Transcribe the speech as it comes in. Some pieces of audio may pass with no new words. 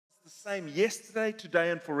same yesterday, today,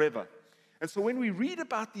 and forever. And so when we read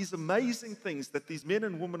about these amazing things that these men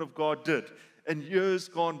and women of God did in years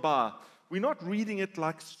gone by, we're not reading it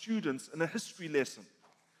like students in a history lesson.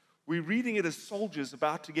 We're reading it as soldiers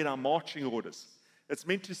about to get our marching orders. It's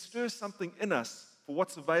meant to stir something in us for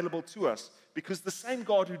what's available to us, because the same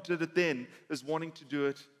God who did it then is wanting to do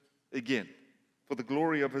it again for the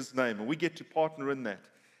glory of his name, and we get to partner in that.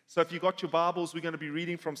 So if you got your Bibles, we're going to be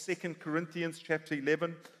reading from 2 Corinthians chapter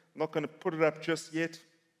 11. I'm not going to put it up just yet.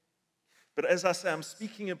 But as I say,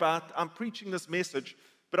 I'm preaching this message,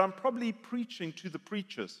 but I'm probably preaching to the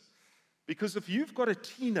preachers. Because if you've got a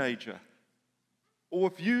teenager,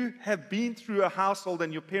 or if you have been through a household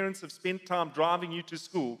and your parents have spent time driving you to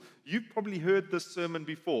school, you've probably heard this sermon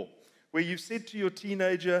before, where you've said to your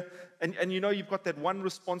teenager, and you know you've got that one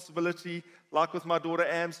responsibility, like with my daughter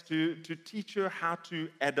Ams, to teach her how to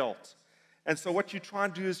adult. And so what you try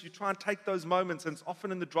and do is you try and take those moments, and it's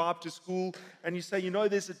often in the drive to school, and you say, you know,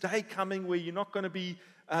 there's a day coming where you're not going to be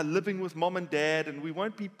living with mom and dad, and we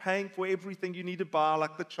won't be paying for everything you need to buy,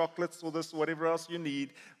 like the chocolates or this or whatever else you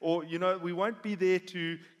need. Or, you know, we won't be there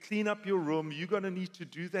to clean up your room. You're going to need to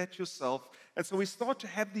do that yourself. And so we start to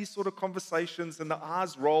have these sort of conversations, and the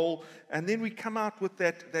eyes roll, and then we come out with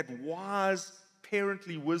that wise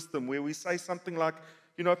parently wisdom where we say something like,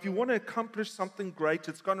 you know, if you want to accomplish something great,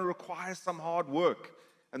 it's going to require some hard work.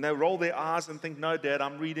 And they roll their eyes and think, no, Dad,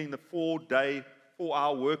 I'm reading the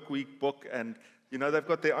 4-hour work week book, and you know, they've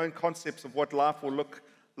got their own concepts of what life will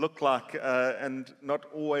look like, and not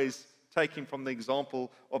always taking from the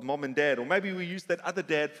example of mom and dad. Or maybe we use that other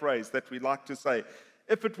dad phrase that we like to say,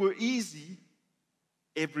 if it were easy,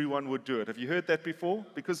 everyone would do it. Have you heard that before?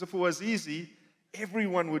 Because if it was easy,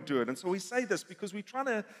 everyone would do it. And so we say this because we're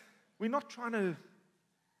not trying to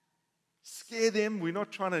scare them, we're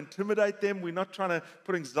not trying to intimidate them, we're not trying to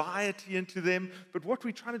put anxiety into them, but what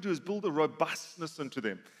we're trying to do is build a robustness into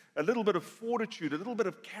them. A little bit of fortitude, a little bit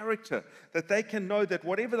of character, that they can know that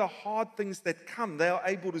whatever the hard things that come, they are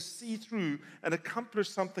able to see through and accomplish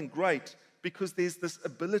something great, because there's this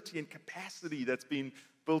ability and capacity that's been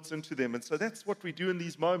built into them. And so that's what we do in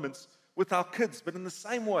these moments with our kids. But in the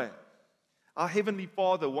same way, our Heavenly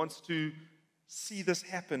Father wants to see this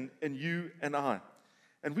happen in you and I.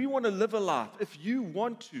 And we want to live a life, if you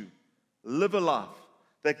want to live a life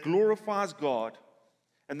that glorifies God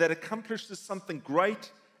and that accomplishes something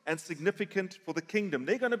great and significant for the kingdom,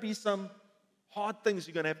 there are going to be some hard things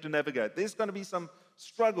you're going to have to navigate. There's going to be some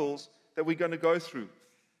struggles that we're going to go through.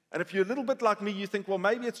 And if you're a little bit like me, you think, well,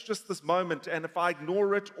 maybe it's just this moment, and if I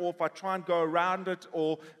ignore it, or if I try and go around it,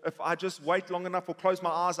 or if I just wait long enough or close my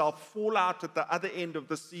eyes, I'll fall out at the other end of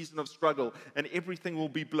this season of struggle, and everything will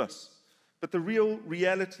be bliss. But the real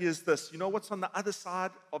reality is this. You know what's on the other side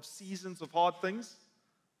of seasons of hard things?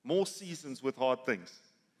 More seasons with hard things.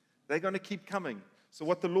 They're going to keep coming. So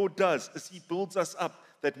what the Lord does is He builds us up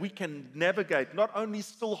that we can navigate not only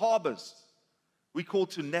still harbors, we're called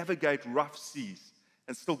to navigate rough seas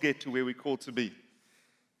and still get to where we're called to be.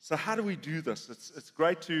 So how do we do this? It's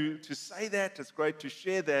great to say that, it's great to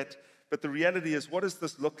share that, but the reality is, what does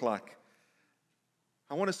this look like?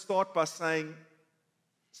 I want to start by saying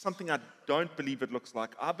something I don't believe it looks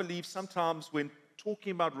like. I believe sometimes when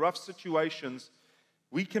talking about rough situations,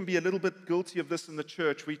 we can be a little bit guilty of this in the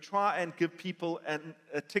church. We try and give people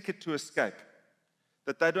a ticket to escape,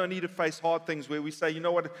 that they don't need to face hard things, where we say, you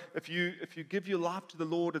know what, if you give your life to the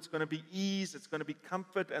Lord, it's going to be ease, it's going to be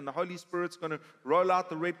comfort, and the Holy Spirit's going to roll out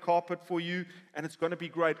the red carpet for you, and it's going to be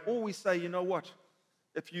great. Or we say, you know what,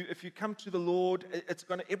 if you come to the Lord,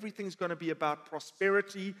 everything's going to be about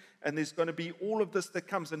prosperity, and there's going to be all of this that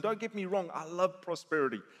comes. And don't get me wrong, I love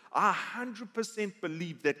prosperity. I 100%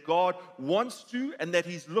 believe that God wants to, and that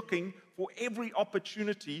He's looking for every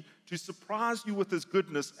opportunity to surprise you with His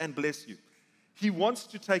goodness and bless you. He wants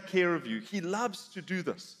to take care of you. He loves to do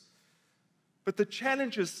this. But the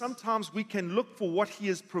challenge is sometimes we can look for what He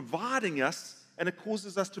is providing us, and it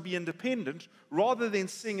causes us to be independent, rather than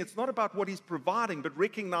seeing it's not about what He's providing, but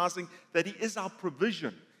recognizing that He is our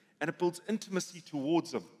provision, and it builds intimacy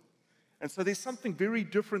towards Him. And so there's something very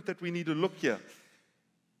different that we need to look here.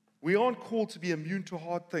 We aren't called to be immune to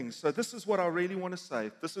hard things. So this is what I really want to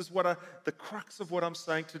say. This is the crux of what I'm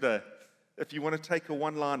saying today, if you want to take a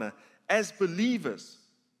one-liner. As believers,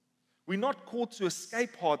 we're not called to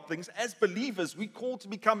escape hard things. As believers, we're called to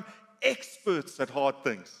become experts at hard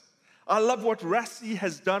things. I love what Rassie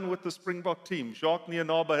has done with the Springbok team. Jacques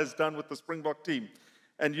Nyanaba has done with the Springbok team.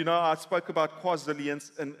 And you know, I spoke about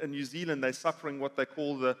KwaZulu in New Zealand. They're suffering what they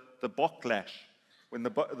call the backlash.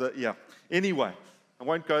 Anyway, I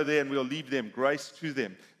won't go there, and we'll leave them, grace to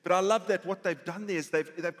them. But I love that what they've done there is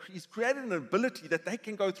he's created an ability that they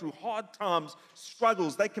can go through hard times,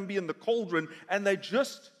 struggles. They can be in the cauldron, and they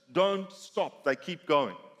just don't stop. They keep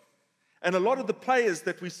going. And a lot of the players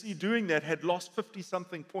that we see doing that had lost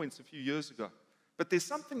 50-something points a few years ago. But there's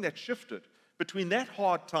something that shifted between that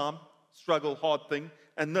hard time, struggle, hard thing,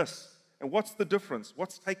 and this. And what's the difference?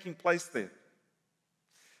 What's taking place there?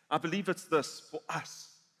 I believe it's this for us,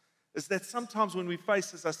 is that sometimes when we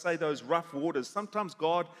face, as I say, those rough waters, sometimes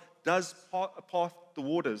God does part the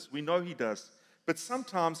waters. We know He does. But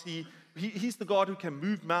sometimes He's the God who can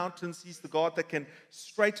move mountains. He's the God that can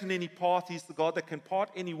straighten any path. He's the God that can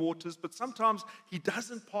part any waters. But sometimes He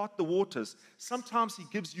doesn't part the waters. Sometimes He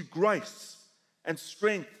gives you grace and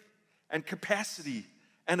strength and capacity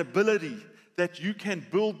and ability that you can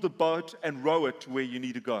build the boat and row it to where you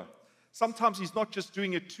need to go. Sometimes He's not just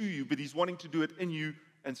doing it to you, but He's wanting to do it in you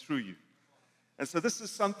and through you. And so this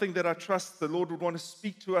is something that I trust the Lord would want to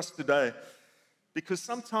speak to us today, because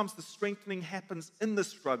sometimes the strengthening happens in the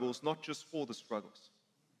struggles, not just for the struggles.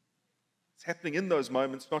 It's happening in those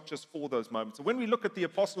moments, not just for those moments. And when we look at the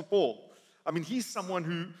Apostle Paul, I mean, he's someone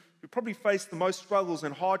who probably faced the most struggles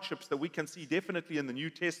and hardships that we can see definitely in the New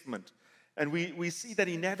Testament. And we see that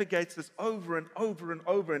he navigates this over and over and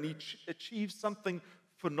over, and he achieves something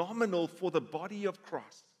phenomenal for the body of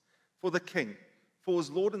Christ, for the King, for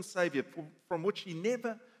his Lord and Savior, from which he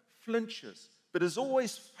never flinches, but is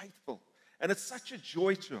always faithful. And it's such a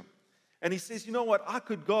joy to him. And he says, you know what, I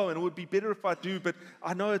could go, and it would be better if I do, but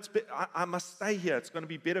I know I must stay here. It's going to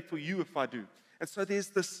be better for you if I do. And so there's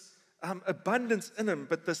this abundance in him,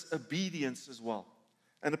 but this obedience as well.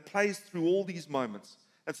 And it plays through all these moments.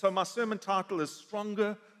 And so my sermon title is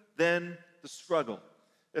Stronger Than the Struggle.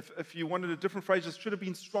 If you wanted a different phrase, it should have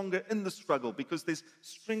been Stronger in the Struggle, because there's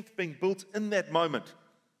strength being built in that moment.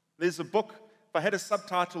 There's a book, if I had a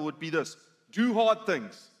subtitle, it would be this: Do Hard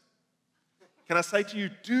Things. Can I say to you,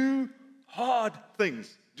 do hard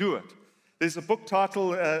things, do it. There's a book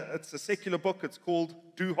title, it's a secular book, it's called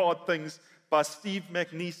Do Hard Things by Steve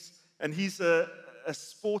McNeese, and he's a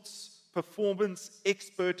sports performance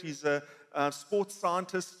expert, he's a sports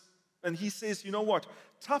scientist, and he says, you know what,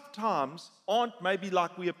 tough times aren't maybe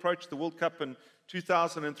like we approached the World Cup in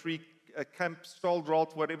 2003, Camp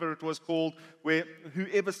Stoldralt, whatever it was called, where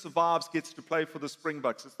whoever survives gets to play for the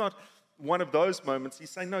Springboks. It's not one of those moments.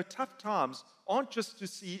 He's saying, no, tough times aren't just to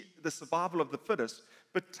see the survival of the fittest,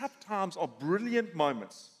 but tough times are brilliant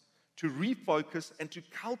moments to refocus and to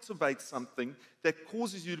cultivate something that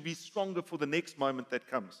causes you to be stronger for the next moment that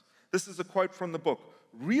comes. This is a quote from the book.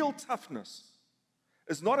 Real toughness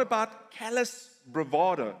is not about callous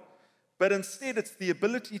bravado, but instead it's the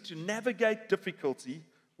ability to navigate difficulty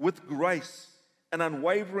with grace and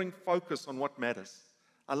unwavering focus on what matters.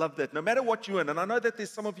 I love that. No matter what you're in, and I know that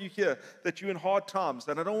there's some of you here that you're in hard times,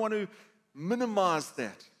 and I don't want to minimize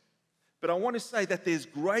that, but I want to say that there's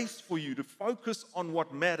grace for you to focus on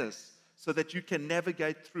what matters so that you can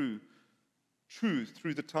navigate through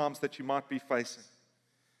the times that you might be facing.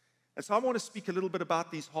 And so I want to speak a little bit about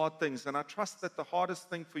these hard things, and I trust that the hardest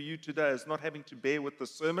thing for you today is not having to bear with the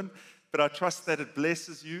sermon, but I trust that it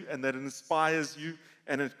blesses you and that it inspires you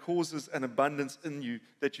and it causes an abundance in you,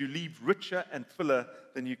 that you leave richer and fuller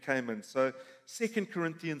than you came in. So 2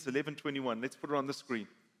 Corinthians 11:21, let's put it on the screen.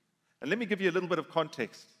 And let me give you a little bit of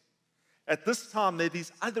context. At this time, there are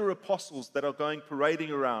these other apostles that are going parading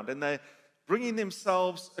around, and they're bringing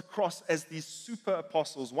themselves across as these super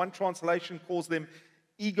apostles. One translation calls them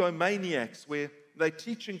egomaniacs, where they're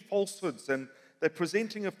teaching falsehoods and they're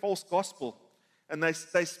presenting a false gospel. And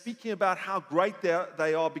they're speaking about how great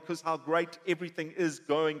they are because how great everything is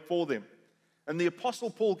going for them. And the Apostle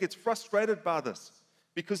Paul gets frustrated by this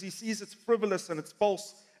because he sees it's frivolous and it's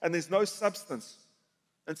false and there's no substance.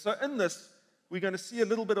 And so in this, we're going to see a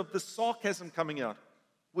little bit of the sarcasm coming out,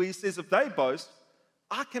 where he says, if they boast,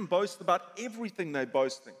 I can boast about everything they're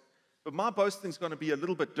boasting. But my boasting is going to be a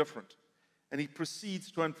little bit different. And he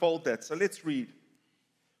proceeds to unfold that. So let's read.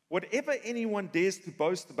 Whatever anyone dares to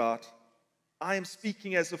boast about, I am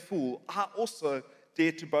speaking as a fool. I also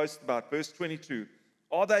dare to boast about. Verse 22.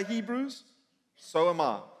 Are they Hebrews? So am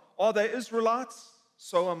I. Are they Israelites?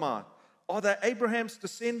 So am I. Are they Abraham's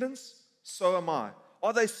descendants? So am I.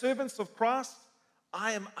 Are they servants of Christ?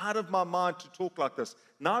 I am out of my mind to talk like this.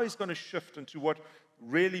 Now he's going to shift into what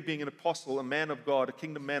really being an apostle, a man of God, a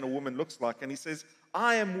kingdom man or woman looks like. And he says,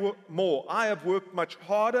 I am more. I have worked much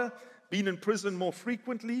harder, been in prison more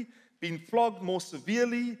frequently, been flogged more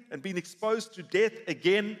severely, and been exposed to death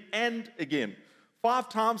again and again. 5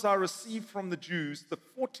 times I received from the Jews the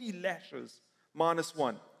 40 lashes minus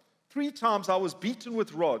 1. 3 times I was beaten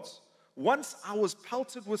with rods. Once I was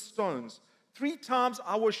pelted with stones. 3 times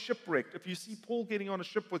I was shipwrecked. If you see Paul getting on a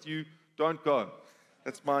ship with you, don't go.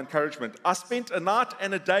 That's my encouragement. I spent a night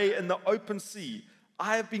and a day in the open sea.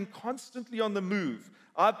 I have been constantly on the move.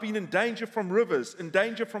 I've been in danger from rivers, in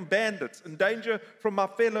danger from bandits, in danger from my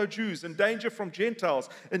fellow Jews, in danger from Gentiles,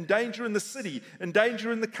 in danger in the city, in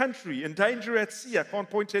danger in the country, in danger at sea. I can't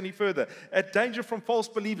point any further. At danger from false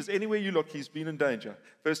believers. Anywhere you look, he's been in danger.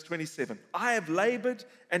 Verse 27. I have labored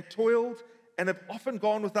and toiled and have often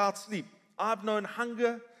gone without sleep. I've known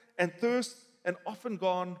hunger and thirst and often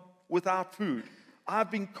gone without food.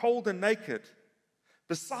 I've been cold and naked.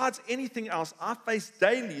 Besides anything else, I face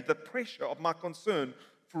daily the pressure of my concern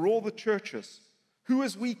for all the churches. Who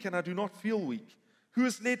is weak and I do not feel weak? Who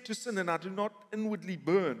is led to sin and I do not inwardly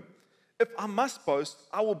burn? If I must boast,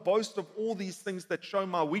 I will boast of all these things that show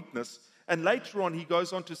my weakness. And later on, he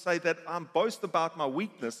goes on to say that I'm boast about my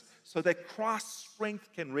weakness so that Christ's strength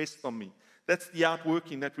can rest on me. That's the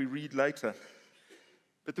outworking that we read later.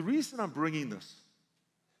 But the reason I'm bringing this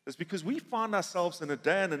is because we find ourselves in a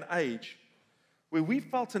day and an age where we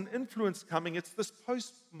felt an influence coming. It's this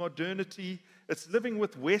post-modernity. It's living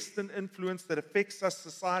with Western influence that affects us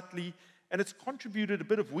societally, and it's contributed a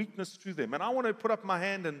bit of weakness to them. And I want to put up my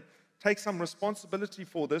hand and take some responsibility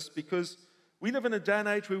for this because we live in a day and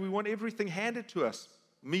age where we want everything handed to us.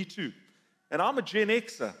 Me too. And I'm a Gen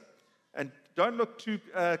Xer. And don't look too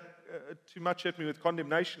much at me with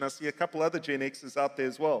condemnation. I see a couple other Gen Xers out there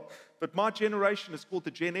as well. But my generation is called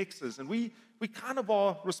the Gen Xers, and we kind of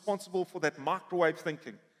are responsible for that microwave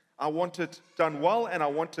thinking. I want it done well, and I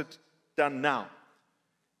want it done now.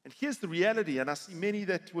 And here's the reality, and I see many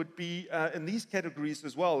that would be in these categories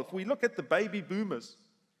as well. If we look at the baby boomers,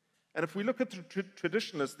 and if we look at the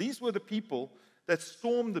traditionalists, these were the people that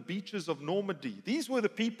stormed the beaches of Normandy. These were the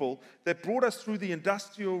people that brought us through the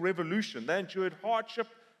Industrial Revolution. They endured hardship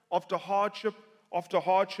after hardship after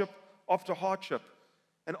hardship after hardship.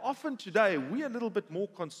 And often today, we're a little bit more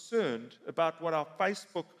concerned about what our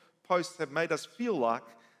Facebook posts have made us feel like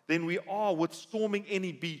than we are with storming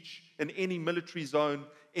any beach in any military zone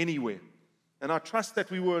anywhere. And I trust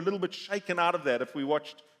that we were a little bit shaken out of that if we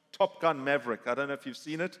watched Top Gun Maverick. I don't know if you've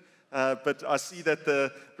seen it, but I see that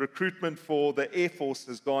the recruitment for the Air Force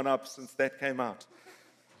has gone up since that came out.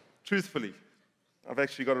 Truthfully, I've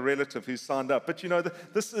actually got a relative who's signed up. But you know,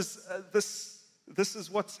 this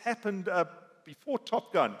is what's happened before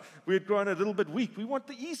Top Gun. We had grown a little bit weak. We want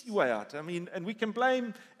the easy way out. I mean, and we can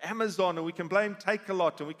blame Amazon, and we can blame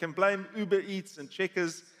Take-A-Lot, and we can blame Uber Eats and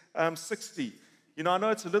Checkers 60. You know, I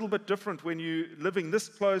know it's a little bit different when you're living this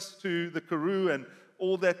close to the Karoo and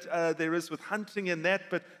all that there is with hunting and that,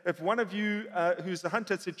 but if one of you who's a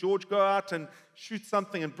hunter said, George, go out and shoot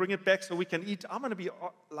something and bring it back so we can eat, I'm going to be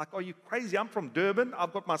like, are you crazy? I'm from Durban.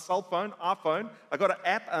 I've got my cell phone, iPhone. I've got an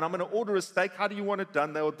app, and I'm going to order a steak. How do you want it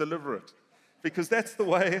done? They will deliver it. Because that's the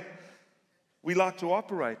way we like to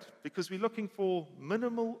operate, because we're looking for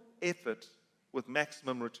minimal effort with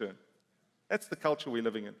maximum return. That's the culture we're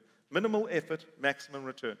living in. Minimal effort, maximum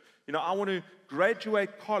return. You know, I want to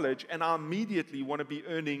graduate college, and I immediately want to be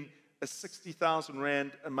earning a 60,000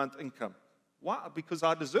 Rand a month income. Why? Because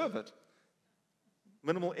I deserve it.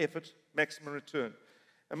 Minimal effort, maximum return.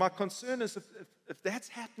 And my concern is if that's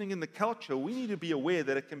happening in the culture, we need to be aware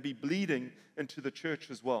that it can be bleeding into the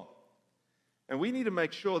church as well. And we need to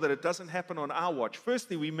make sure that it doesn't happen on our watch.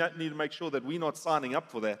 Firstly, we need to make sure that we're not signing up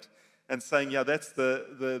for that and saying, yeah, that's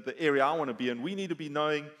the area I want to be in. We need to be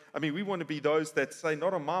knowing, we want to be those that say,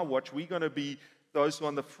 not on my watch, we're going to be those who are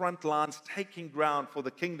on the front lines taking ground for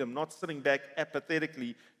the kingdom, not sitting back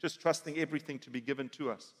apathetically, just trusting everything to be given to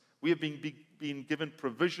us. We have been given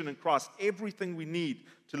provision in Christ, everything we need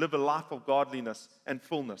to live a life of godliness and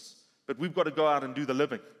fullness. But we've got to go out and do the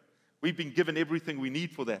living. We've been given everything we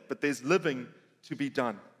need for that, but there's living to be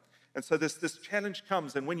done. And so this challenge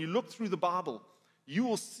comes, and when you look through the Bible, you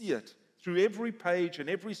will see it through every page and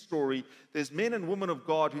every story. There's men and women of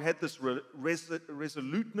God who had this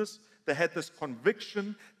resoluteness, they had this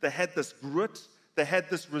conviction, they had this grit, they had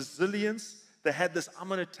this resilience, they had this, I'm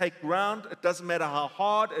going to take ground. It doesn't matter how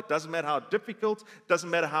hard, it doesn't matter how difficult, it doesn't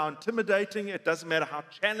matter how intimidating, it doesn't matter how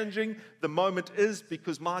challenging the moment is,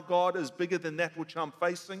 because my God is bigger than that which I'm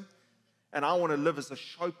facing. And I want to live as a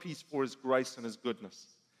showpiece for His grace and His goodness.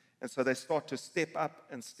 And so they start to step up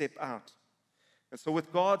and step out. And so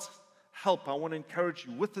with God's help, I want to encourage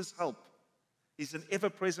you, with His help, He's an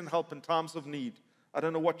ever-present help in times of need. I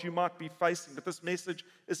don't know what you might be facing, but this message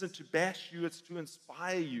isn't to bash you, it's to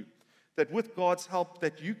inspire you. That with God's help,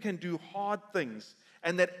 that you can do hard things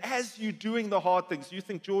And that as you're doing the hard things, you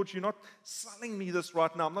think, George, you're not selling me this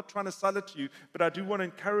right now. I'm not trying to sell it to you, but I do want to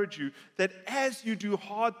encourage you that as you do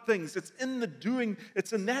hard things, it's in the doing,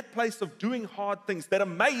 it's in that place of doing hard things that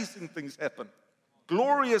amazing things happen,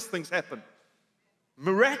 glorious things happen,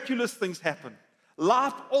 miraculous things happen,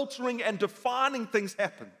 life-altering and defining things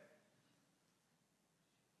happen.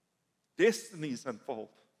 Destinies unfold.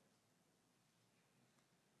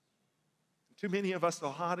 Too many of us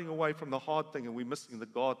are hiding away from the hard thing and we're missing the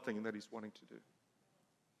God thing that He's wanting to do.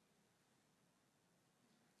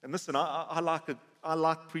 And listen, I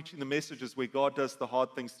like preaching the messages where God does the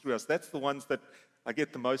hard things through us. That's the ones that I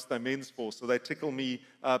get the most amens for. So they tickle me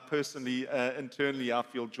personally, internally. I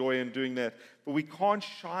feel joy in doing that. But we can't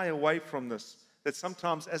shy away from this. That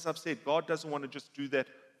sometimes, as I've said, God doesn't want to just do that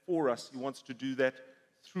for us. He wants to do that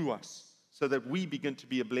through us so that we begin to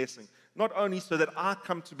be a blessing. Not only so that I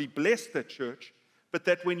come to be blessed at church, but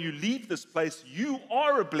that when you leave this place, you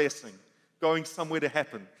are a blessing going somewhere to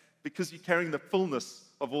happen because you're carrying the fullness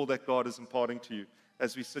of all that God is imparting to you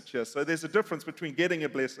as we sit here. So there's a difference between getting a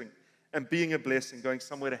blessing and being a blessing, going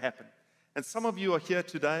somewhere to happen. And some of you are here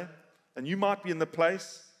today, and you might be in the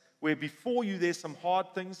place where before you there's some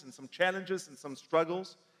hard things and some challenges and some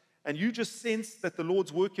struggles, and you just sense that the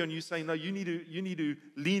Lord's working on you, saying, no, you need to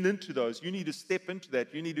lean into those. You need to step into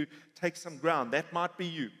that. You need to take some ground. That might be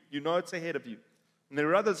you. You know it's ahead of you. And there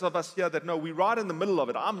are others of us here that know we're right in the middle of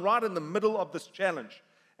it. I'm right in the middle of this challenge.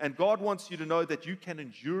 And God wants you to know that you can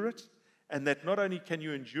endure it, and that not only can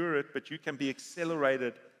you endure it, but you can be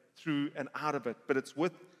accelerated through and out of it. But it's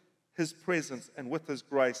with His presence and with His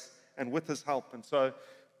grace and with His help. And so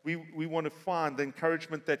we want to find the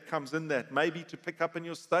encouragement that comes in that. Maybe to pick up in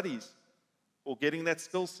your studies or getting that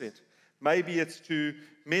skill set. Maybe it's to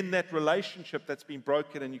mend that relationship that's been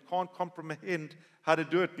broken and you can't comprehend how to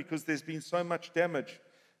do it because there's been so much damage.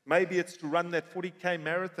 Maybe it's to run that 40K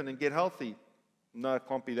marathon and get healthy. No, it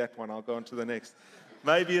can't be that one. I'll go on to the next.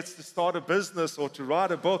 Maybe it's to start a business or to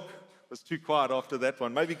write a book. It was too quiet after that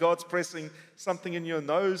one. Maybe God's pressing something in you in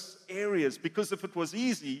those areas, because if it was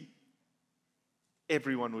easy,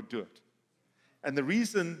 everyone would do it. And the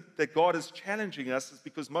reason that God is challenging us is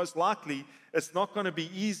because most likely it's not going to be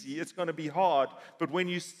easy, it's going to be hard. But when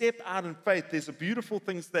you step out in faith, there's a beautiful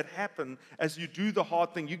things that happen as you do the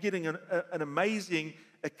hard thing. You're getting an amazing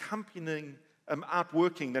accompanying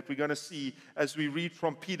outworking that we're going to see as we read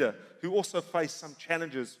from Peter, who also faced some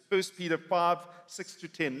challenges. 1 Peter 5, 6 to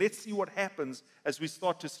 10. Let's see what happens as we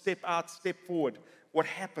start to step out, step forward. What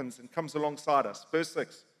happens and comes alongside us. Verse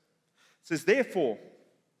 6. It says, therefore,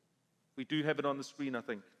 we do have it on the screen, I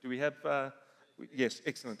think. Do we have? Yes,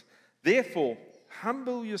 excellent. Therefore,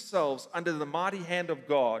 humble yourselves under the mighty hand of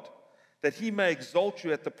God, that He may exalt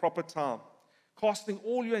you at the proper time, casting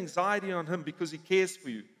all your anxiety on Him because He cares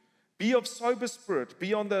for you. Be of sober spirit,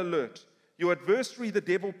 be on the alert. Your adversary, the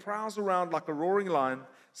devil, prowls around like a roaring lion,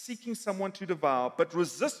 seeking someone to devour, but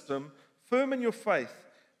resist him, firm in your faith,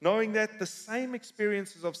 knowing that the same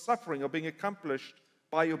experiences of suffering are being accomplished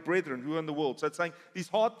by your brethren who are in the world. So it's saying these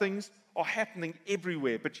hard things are happening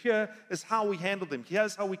everywhere. But here is how we handle them.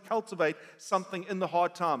 Here's how we cultivate something in the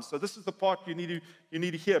hard times. So this is the part you need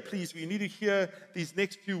to hear. Please, you need to hear these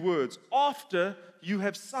next few words. After you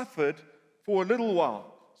have suffered for a little while.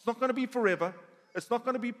 It's not going to be forever. It's not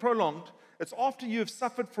going to be prolonged. It's after you have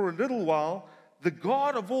suffered for a little while, the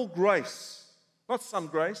God of all grace, not some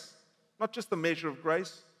grace, not just a measure of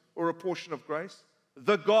grace or a portion of grace,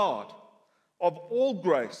 the God of all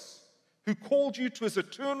grace, who called you to His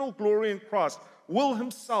eternal glory in Christ, will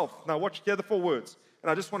Himself, now watch, hear the 4 words, and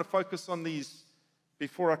I just want to focus on these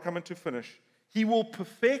before I come into finish. He will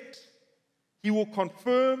perfect, He will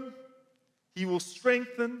confirm, He will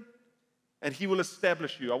strengthen, and He will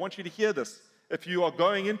establish you. I want you to hear this. If you are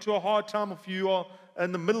going into a hard time, if you are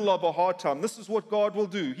in the middle of a hard time, this is what God will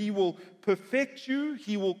do. He will perfect you,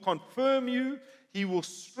 He will confirm you, He will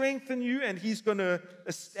strengthen you, and He's going to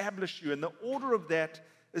establish you. And the order of that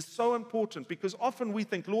is so important, because often we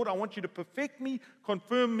think, Lord, I want you to perfect me,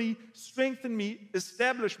 confirm me, strengthen me,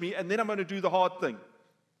 establish me, and then I'm going to do the hard thing.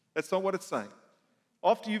 That's not what it's saying.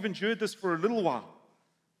 After you've endured this for a little while,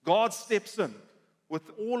 God steps in with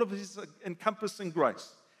all of His encompassing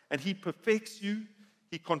grace, and He perfects you,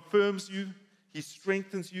 He confirms you, He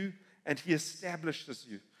strengthens you, and He establishes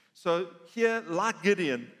you. So here, like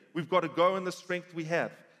Gideon, we've got to go in the strength we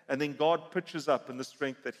have, and then God pitches up in the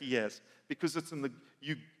strength that He has, because it's in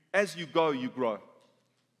as you go, you grow.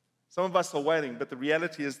 Some of us are waiting, but the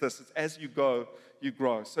reality is this: it's as you go, you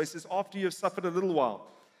grow. So He says, after you have suffered a little while,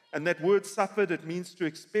 and that word suffered, it means to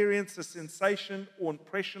experience a sensation or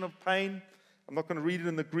impression of pain. I'm not going to read it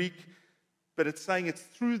in the Greek, but it's saying it's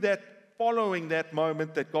through that following that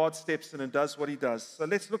moment that God steps in and does what he does. So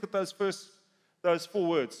let's look at those 4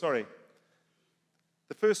 words. The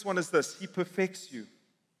first one is this: he perfects you.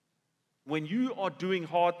 When you are doing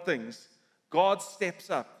hard things, God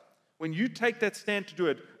steps up. When you take that stand to do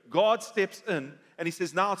it, God steps in and he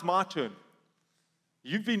says, now it's my turn.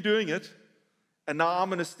 You've been doing it, and now I'm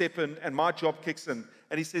going to step in and my job kicks in.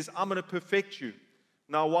 And he says, I'm going to perfect you.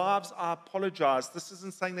 Now, wives, I apologize. This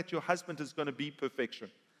isn't saying that your husband is going to be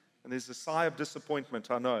perfection. And there's a sigh of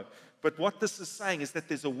disappointment, I know. But what this is saying is that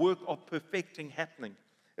there's a work of perfecting happening.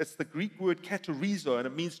 It's the Greek word katerizo, and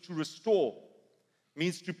it means to restore,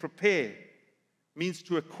 means to prepare, means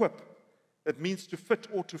to equip. It means to fit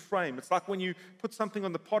or to frame. It's like when you put something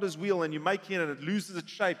on the potter's wheel and you make it and it loses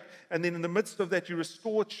its shape, and then in the midst of that you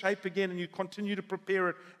restore its shape again and you continue to prepare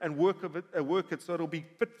it and work it so it'll be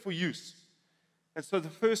fit for use. And so the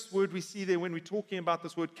first word we see there when we're talking about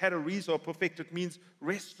this word katerizo, perfect, it means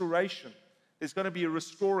restoration. There's going to be a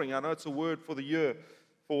restoring. I know it's a word for the year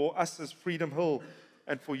for us as Freedom Hill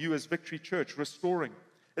and for you as Victory Church, restoring.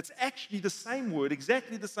 It's actually the same word,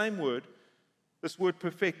 exactly the same word, this word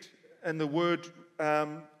perfect. And the word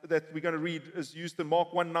that we're going to read is used in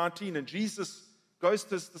Mark 1:19. And Jesus goes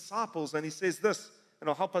to his disciples and he says this, and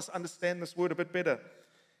it'll help us understand this word a bit better.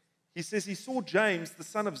 He says he saw James, the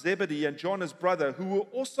son of Zebedee, and John, his brother, who were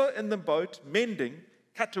also in the boat mending,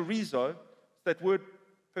 katerizo, that word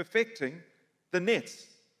perfecting, the nets.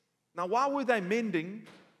 Now, why were they mending,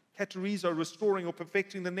 katerizo, restoring or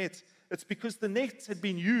perfecting the nets? It's because the nets had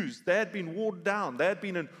been used. They had been worn down. They had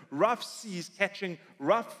been in rough seas catching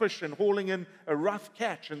rough fish and hauling in a rough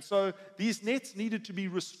catch. And so these nets needed to be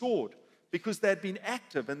restored because they had been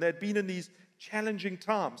active and they had been in these challenging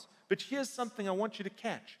times. But here's something I want you to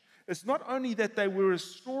catch. It's not only that they were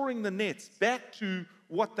restoring the nets back to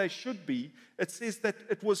what they should be, it says that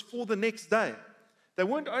it was for the next day. They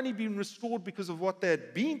weren't only being restored because of what they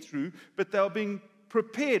had been through, but they were being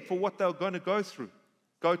prepared for what they were going to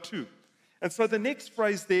go to. And so the next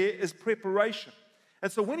phrase there is preparation.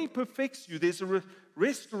 And so when he perfects you, there's a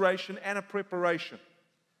restoration and a preparation.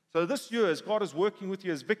 So this year, as God is working with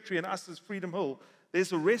you as Victory and us as Freedom Hill,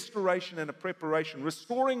 there's a restoration and a preparation.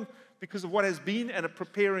 Restoring because of what has been and a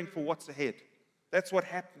preparing for what's ahead. That's what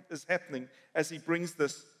is happening as he brings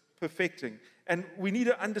this perfecting. And we need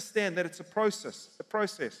to understand that it's a process.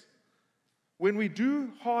 When we do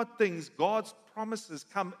hard things, God's promises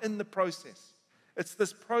come in the process. It's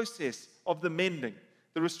this process of the mending,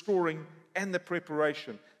 the restoring, and the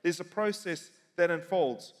preparation. There's a process that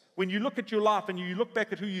unfolds. When you look at your life and you look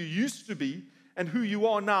back at who you used to be and who you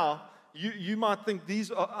are now, you might think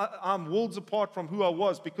I'm worlds apart from who I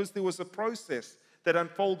was, because there was a process that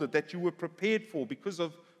unfolded that you were prepared for because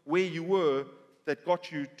of where you were that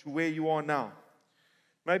got you to where you are now.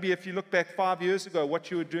 Maybe if you look back 5 years ago,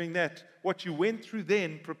 what you were doing what you went through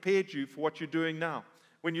then prepared you for what you're doing now.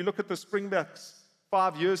 When you look at the Springboks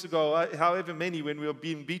 5 years ago, however many, when we were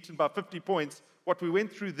being beaten by 50 points, what we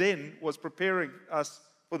went through then was preparing us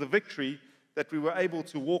for the victory that we were able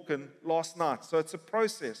to walk in last night. So it's a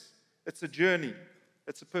process, it's a journey,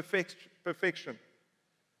 it's a perfection.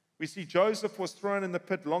 We see Joseph was thrown in the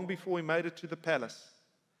pit long before he made it to the palace.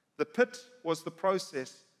 The pit was the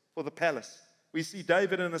process for the palace. We see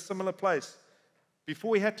David in a similar place.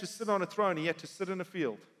 Before he had to sit on a throne, he had to sit in a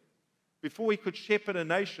field. Before he could shepherd a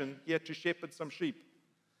nation, he had to shepherd some sheep.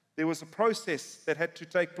 There was a process that had to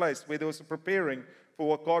take place where there was a preparing for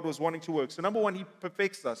what God was wanting to work. So number one, he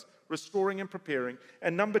perfects us, restoring and preparing.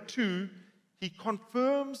 And number two, he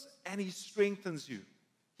confirms and he strengthens you.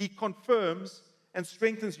 He confirms and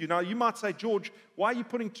strengthens you. Now, you might say, George, why are you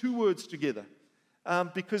putting two words together?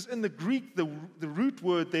 Because in the Greek, the root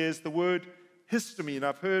word there is the word histemi. And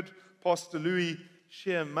I've heard Pastor Louis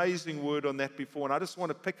share an amazing word on that before. And I just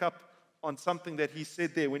want to pick up on something that he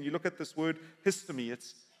said there. When you look at this word histemi,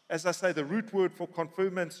 it's, as I say, the root word for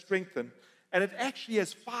confirm and strengthen. And it actually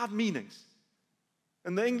has 5 meanings.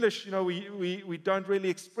 In the English, we don't really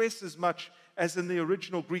express as much as in the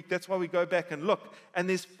original Greek. That's why we go back and look. And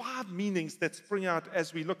there's 5 meanings that spring out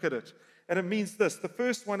as we look at it. And it means this. The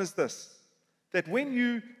first one is this, that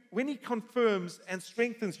when he confirms and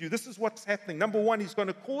strengthens you, this is what's happening. Number one, he's going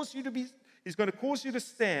to cause you to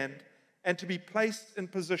stand and to be placed in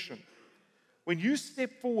position. When you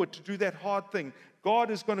step forward to do that hard thing,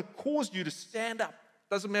 God is going to cause you to stand up.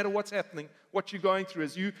 Doesn't matter what's happening, what you're going through.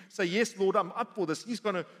 As you say, yes, Lord, I'm up for this, he's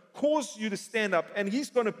going to cause you to stand up, and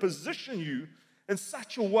he's going to position you in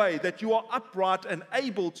such a way that you are upright and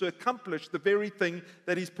able to accomplish the very thing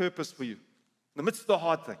that he's purposed for you, in the midst of the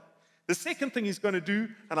hard thing. The second thing he's going to do,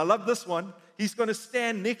 and I love this one, he's going to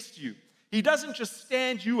stand next to you. He doesn't just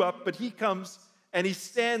stand you up, but he comes and he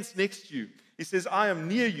stands next to you. He says, I am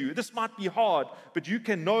near you. This might be hard, but you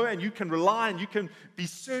can know and you can rely and you can be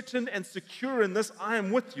certain and secure in this. I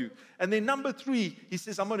am with you. And then number 3, he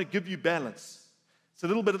says, I'm going to give you balance. It's a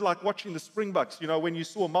little bit like watching the Springboks. You know, when you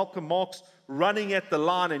saw Malcolm Marx running at the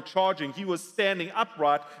line and charging, he was standing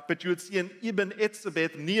upright, but you would see an Ibn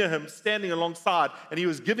Etzebeth near him standing alongside, and he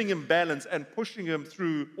was giving him balance and pushing him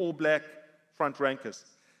through all black front rankers.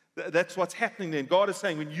 That's what's happening then. God is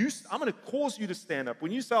saying, I'm going to cause you to stand up.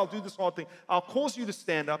 When you say, I'll do this hard thing, I'll cause you to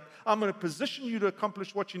stand up. I'm going to position you to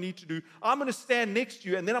accomplish what you need to do. I'm going to stand next to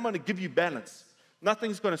you, and then I'm going to give you balance.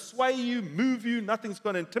 Nothing's going to sway you, move you. Nothing's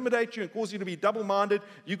going to intimidate you and cause you to be double-minded.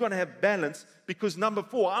 You're going to have balance because, number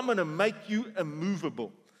 4, I'm going to make you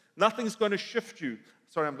immovable. Nothing's going to shift you.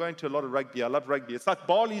 Sorry, I'm going to a lot of rugby. I love rugby. It's like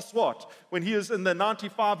Barley Swart. When he was in the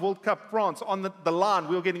 95 World Cup France, on the line,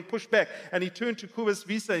 we were getting pushed back. And he turned to Kobus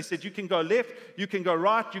Wiese. He said, you can go left, you can go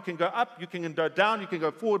right, you can go up, you can go down, you can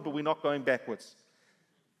go forward, but we're not going backwards.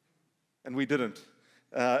 And we didn't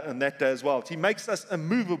on that day as well. He makes us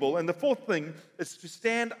immovable. And the 4th thing is to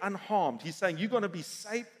stand unharmed. He's saying, you're going to be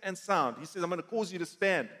safe and sound. He says, I'm going to cause you to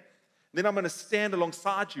stand. Then I'm going to stand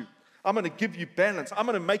alongside you. I'm going to give you balance. I'm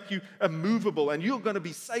going to make you immovable, and you're going to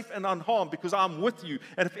be safe and unharmed because I'm with you.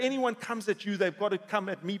 And if anyone comes at you, they've got to come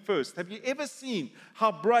at me first. Have you ever seen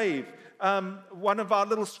how brave one of our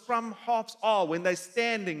little scrum halves are when they're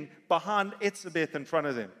standing behind Etzebeth in front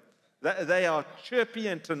of them? They are chirpy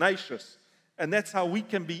and tenacious, and that's how we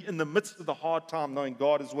can be in the midst of the hard time, knowing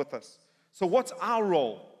God is with us. So what's our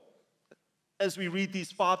role as we read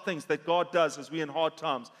these 5 things that God does as we're in hard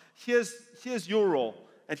times? Here's your role.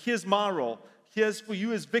 And here's my role. Here's for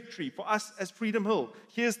you as victory, for us as Freedom Hill.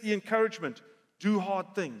 Here's the encouragement. Do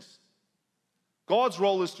hard things. God's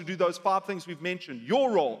role is to do those 5 things we've mentioned. Your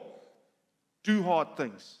role, do hard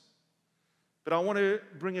things. But I want to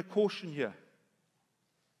bring a caution here.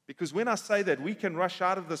 Because when I say that, we can rush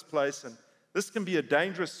out of this place, and this can be a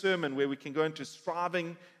dangerous sermon where we can go into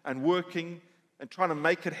striving and working and trying to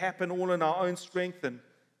make it happen all in our own strength. And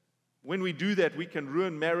when we do that, we can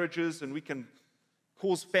ruin marriages, and we can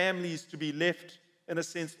cause families to be left, in a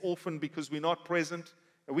sense, orphaned because we're not present,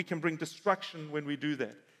 and we can bring destruction when we do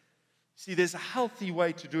that. See, there's a healthy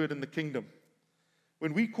way to do it in the kingdom.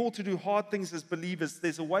 When we call to do hard things as believers,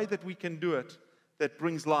 there's a way that we can do it that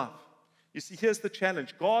brings life. You see, here's the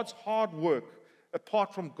challenge. God's hard work,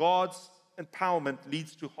 apart from God's empowerment,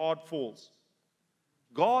 leads to hard falls.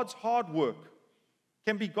 God's hard work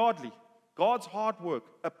can be godly. God's hard work,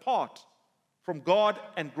 apart from God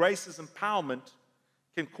and grace's empowerment,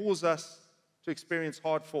 can cause us to experience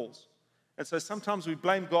hard falls. And so sometimes we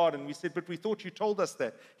blame God and we said, but we thought you told us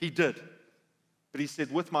that. He did. But he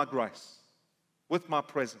said, with my grace, with my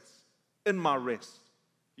presence, in my rest,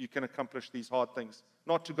 you can accomplish these hard things,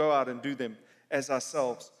 not to go out and do them as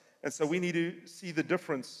ourselves. And so we need to see the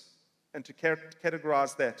difference and to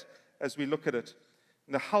categorize that as we look at it.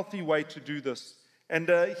 And a healthy way to do this.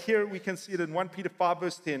 And here we can see it in 1 Peter 5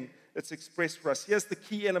 verse 10. It's expressed for us. Here's the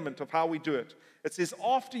key element of how we do it. It says,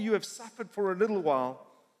 after you have suffered for a little while,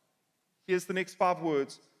 here's the next 5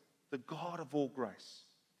 words, the God of all grace.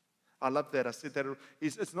 I love that. I said that.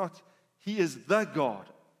 He is the God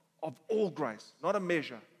of all grace, not a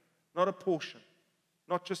measure, not a portion,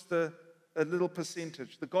 not just a little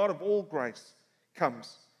percentage. The God of all grace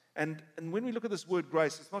comes. And when we look at this word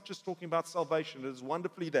grace, it's not just talking about salvation. It is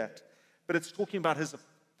wonderfully that. But it's talking about his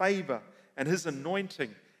favor and his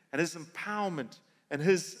anointing and his empowerment and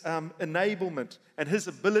his enablement and his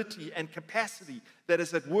ability and capacity that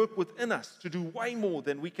is at work within us to do way more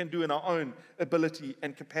than we can do in our own ability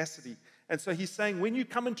and capacity. And so he's saying, when you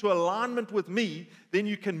come into alignment with me, then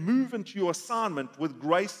you can move into your assignment with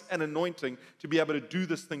grace and anointing to be able to do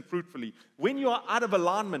this thing fruitfully. When you are out of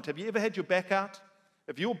alignment, have you ever had your back out?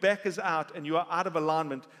 If your back is out and you are out of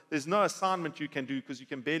alignment, there's no assignment you can do because you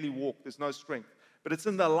can barely walk. There's no strength. But it's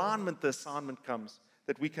in the alignment the assignment comes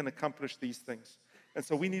that we can accomplish these things. And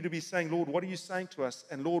so we need to be saying, Lord, what are you saying to us?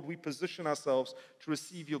 And Lord, we position ourselves to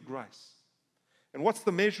receive your grace. And what's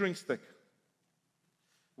the measuring stick?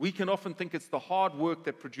 We can often think it's the hard work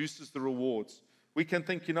that produces the rewards. We can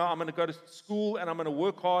think, I'm going to go to school and I'm going to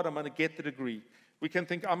work hard, I'm going to get the degree. We can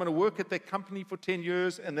think, I'm going to work at that company for 10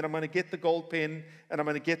 years and then I'm going to get the gold pen and I'm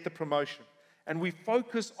going to get the promotion. And we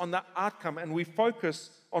focus on the outcome and we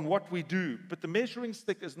focus on what we do. But the measuring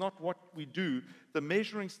stick is not what we do. The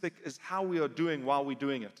measuring stick is how we are doing while we're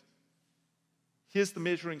doing it. Here's the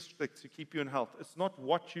measuring stick to keep you in health. It's not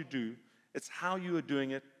what you do. It's how you are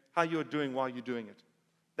doing it, how you are doing while you're doing it.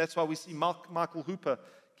 That's why we see Michael Hooper,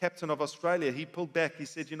 captain of Australia, he pulled back. He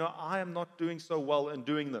said, I am not doing so well in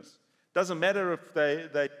doing this. Doesn't matter if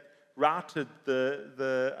they routed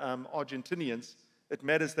the Argentinians, it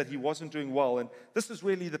matters that he wasn't doing well. And this is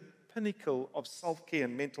really the pinnacle of self-care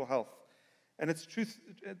and mental health. And it's truth.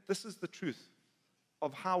 This is the truth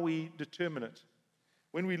of how we determine it.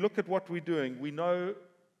 When we look at what we're doing, we know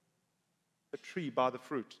a tree by the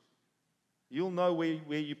fruit. You'll know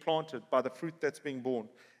where you planted by the fruit that's being born.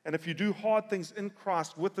 And if you do hard things in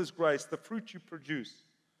Christ with His grace, the fruit you produce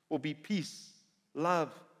will be peace, love,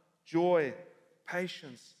 joy,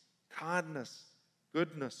 patience, kindness,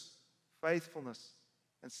 goodness, faithfulness,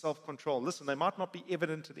 and self-control. Listen, they might not be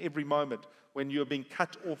evident at every moment when you're being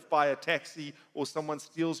cut off by a taxi or someone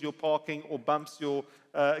steals your parking or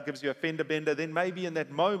gives you a fender bender. Then maybe in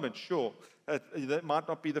that moment, sure, that might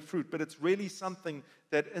not be the fruit, but it's really something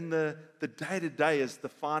that in the day-to-day is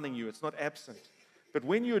defining you. It's not absent. But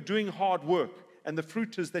when you're doing hard work and the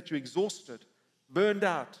fruit is that you're exhausted, burned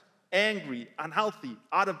out, angry, unhealthy,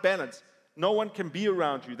 out of balance, no one can be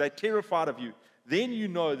around you, they're terrified of you, then you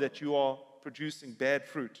know that you are producing bad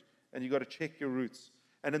fruit and you've got to check your roots.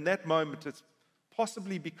 And in that moment, it's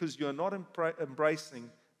possibly because you're not embracing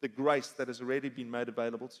the grace that has already been made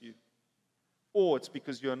available to you. Or it's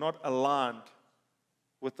because you're not aligned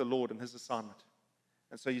with the Lord and His assignment.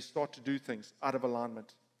 And so you start to do things out of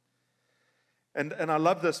alignment. And I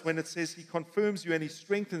love this when it says He confirms you and He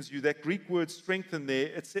strengthens you. That Greek word strengthen there,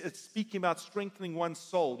 it's speaking about strengthening one's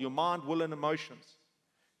soul, your mind, will, and emotions.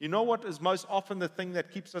 You know what is most often the thing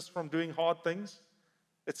that keeps us from doing hard things?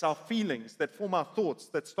 It's our feelings that form our thoughts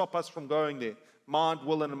that stop us from going there. Mind,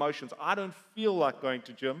 will, and emotions. I don't feel like going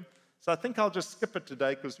to gym, so I think I'll just skip it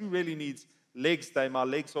today because who really needs legs day? My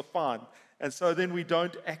legs are fine. And so then we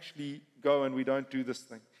don't actually go and we don't do this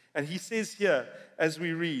thing. And He says here, as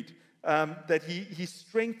we read, that he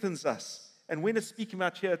strengthens us. And when it's speaking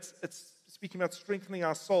about here, it's speaking about strengthening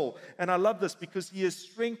our soul. And I love this because He is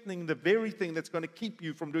strengthening the very thing that's going to keep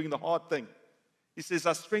you from doing the hard thing. He says,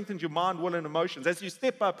 I strengthened your mind, will, and emotions. As you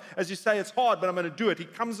step up, as you say, it's hard, but I'm going to do it. He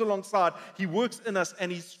comes alongside, He works in us,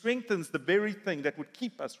 and He strengthens the very thing that would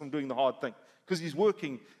keep us from doing the hard thing. Because He's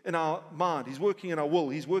working in our mind, He's working in our will,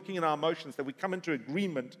 He's working in our emotions, that we come into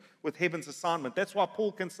agreement with heaven's assignment. That's why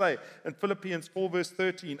Paul can say in Philippians 4 verse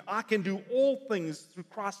 13, I can do all things through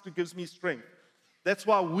Christ who gives me strength. That's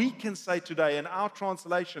why we can say today in our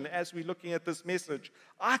translation, as we're looking at this message,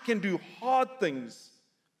 I can do hard things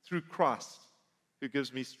through Christ who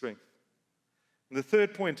gives me strength. And the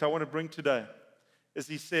third point I want to bring today is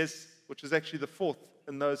He says, which is actually the fourth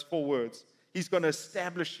in those 4 words, He's going to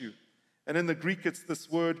establish you. And in the Greek, it's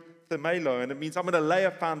this word themelo, and it means I'm going to lay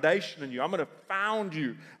a foundation in you. I'm going to found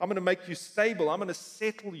you. I'm going to make you stable. I'm going to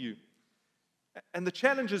settle you. And the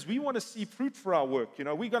challenge is we want to see fruit for our work. You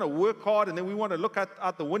know, we're going to work hard, and then we want to look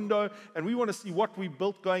out the window, and we want to see what we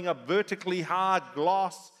built going up vertically high,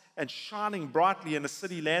 glass, and shining brightly in a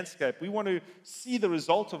city landscape. We want to see the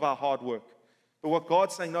result of our hard work. But what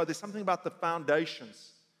God's saying, no, there's something about the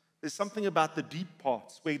foundations. There's something about the deep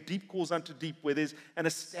parts, where deep calls unto deep, where there's an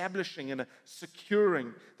establishing and a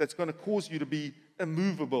securing that's going to cause you to be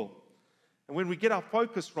immovable. And when we get our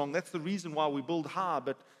focus wrong, that's the reason why we build high,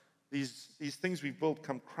 but these things we've built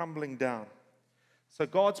come crumbling down. So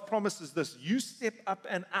God's promise is this: you step up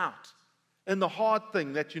and out in the hard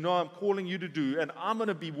thing that you know I'm calling you to do, and I'm going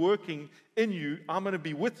to be working in you, I'm going to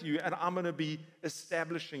be with you, and I'm going to be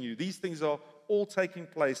establishing you. These things are all taking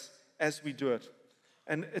place as we do it.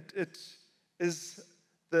 And it is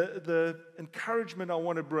the encouragement I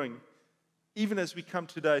want to bring, even as we come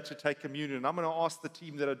today to take communion. I'm going to ask the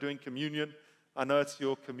team that are doing communion. I know it's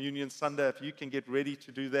your communion Sunday. If you can get ready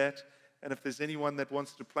to do that. And if there's anyone that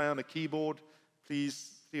wants to play on a keyboard,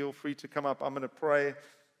 please feel free to come up. I'm going to pray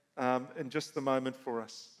in just a moment for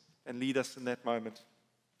us and lead us in that moment.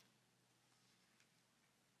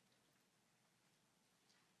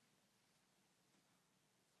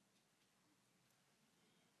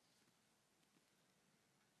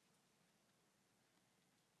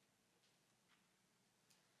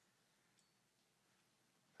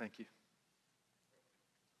 Thank you.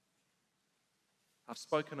 I've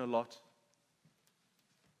spoken a lot,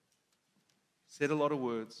 said a lot of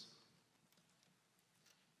words,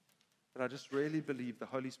 but I just really believe the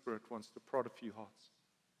Holy Spirit wants to prod a few hearts.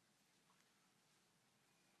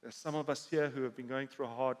 There's some of us here who have been going through a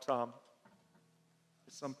hard time.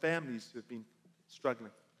 There's some families who have been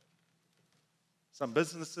struggling. Some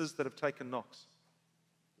businesses that have taken knocks.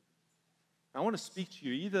 I want to speak to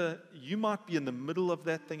you. Either you might be in the middle of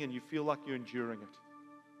that thing and you feel like you're enduring it.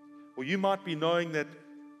 Or you might be knowing that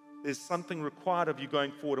there's something required of you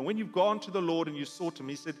going forward. And when you've gone to the Lord and you sought Him,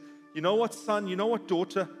 He said, you know what, son? You know what,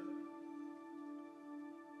 daughter?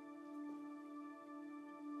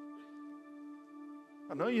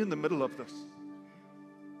 I know you're in the middle of this.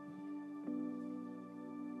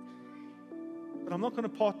 But I'm not going to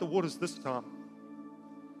part the waters this time.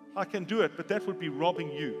 I can do it, but that would be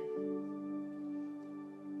robbing you.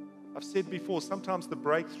 I've said before, sometimes the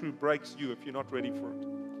breakthrough breaks you if you're not ready for it.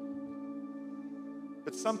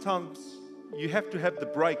 But sometimes you have to have the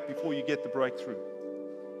break before you get the breakthrough.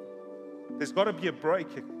 There's got to be a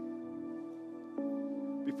breaking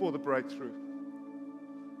before the breakthrough.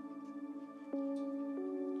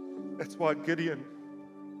 That's why Gideon,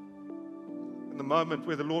 in the moment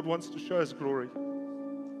where the Lord wants to show His glory,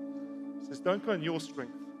 says, don't go in your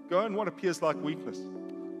strength. Go in what appears like weakness.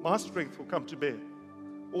 My strength will come to bear.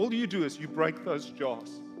 All you do is you break those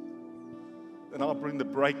jars, and I'll bring the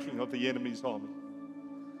breaking of the enemy's army.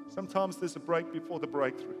 Sometimes there's a break before the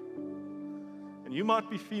breakthrough. And you might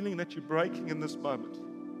be feeling that you're breaking in this moment.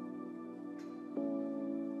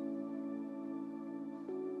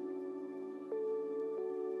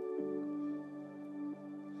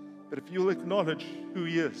 But if you'll acknowledge who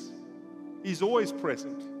He is, He's always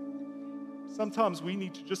present. Sometimes we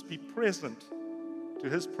need to just be present to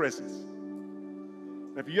His presence.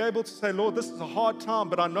 And if you're able to say, Lord, this is a hard time,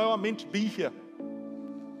 but I know I'm meant to be here,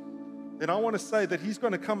 then I want to say that He's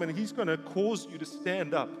going to come and He's going to cause you to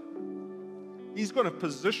stand up. He's going to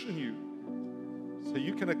position you so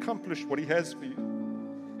you can accomplish what He has for you.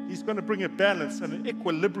 He's going to bring a balance and an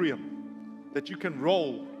equilibrium that you can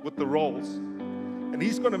roll with the rolls. And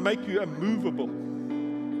He's going to make you immovable.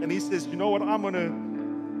 And He says, you know what, I'm going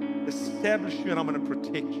to establish you and I'm going to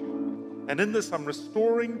protect you. And in this, I'm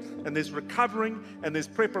restoring, and there's recovering, and there's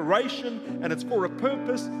preparation, and it's for a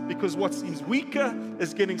purpose, because what seems weaker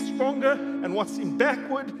is getting stronger, and what seemed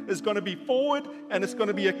backward is going to be forward, and it's going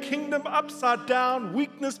to be a kingdom upside down,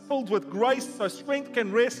 weakness filled with grace, so strength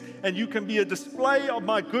can rest, and you can be a display of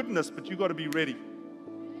my goodness, but you've got to be ready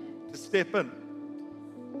to step in,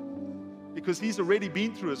 because He's already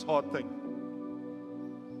been through His hard thing.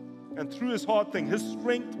 And through His hard thing, His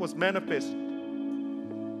strength was manifest.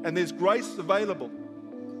 And there's grace available.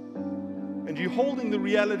 And you're holding the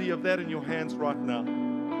reality of that in your hands right now.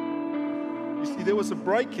 You see, there was a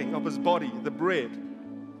breaking of His body, the bread,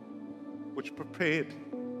 which prepared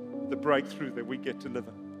the breakthrough that we get to live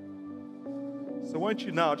in. So won't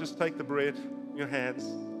you now just take the bread in your hands,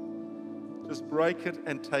 just break it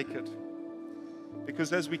and take it.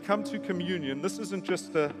 Because as we come to communion, this isn't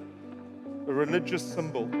just a religious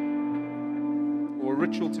symbol or a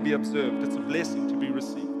ritual to be observed. It's a blessing to be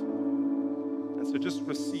received. And so just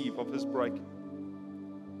receive of His breaking.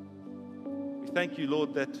 We thank you,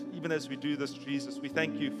 Lord, that even as we do this, Jesus, we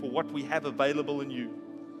thank you for what we have available in you.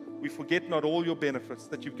 We forget not all your benefits,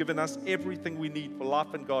 that you've given us everything we need for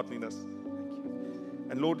life and godliness. Thank you.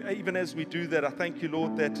 And Lord, even as we do that, I thank you,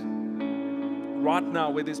 Lord, that right now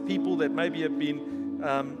where there's people that maybe have been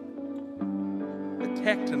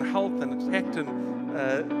attacked in health and attacked in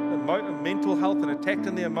mental health and attacked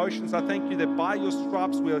in their emotions, I thank you that by your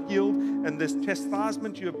stripes we are healed, and this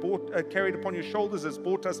chastisement you have carried upon your shoulders has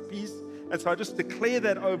brought us peace. And so I just declare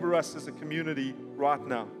that over us as a community right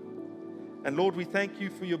now. And Lord, we thank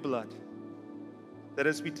you for your blood, that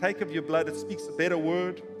as we take of your blood, it speaks a better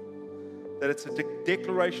word, that it's a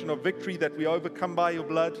declaration of victory, that we overcome by your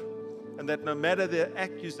blood, and that no matter the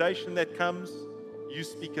accusation that comes, you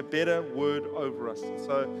speak a better word over us. And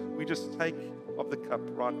so we just take of the cup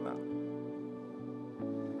right now.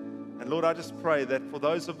 And Lord, I just pray that for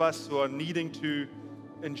those of us who are needing to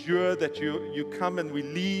endure, that you come and we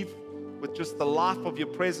leave with just the life of your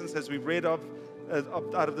presence, as we've read of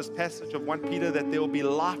out of this passage of 1 Peter, that there will be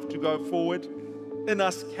life to go forward in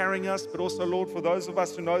us, carrying us. But also, Lord, for those of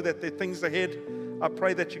us who know that there are things ahead, I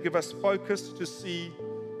pray that you give us focus to see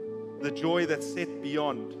the joy that's set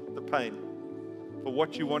beyond the pain for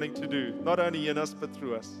what you're wanting to do, not only in us, but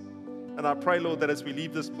through us. And I pray, Lord, that as we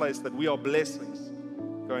leave this place, that we are blessings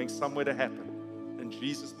going somewhere to happen. In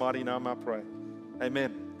Jesus' mighty name I pray.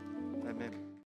 Amen.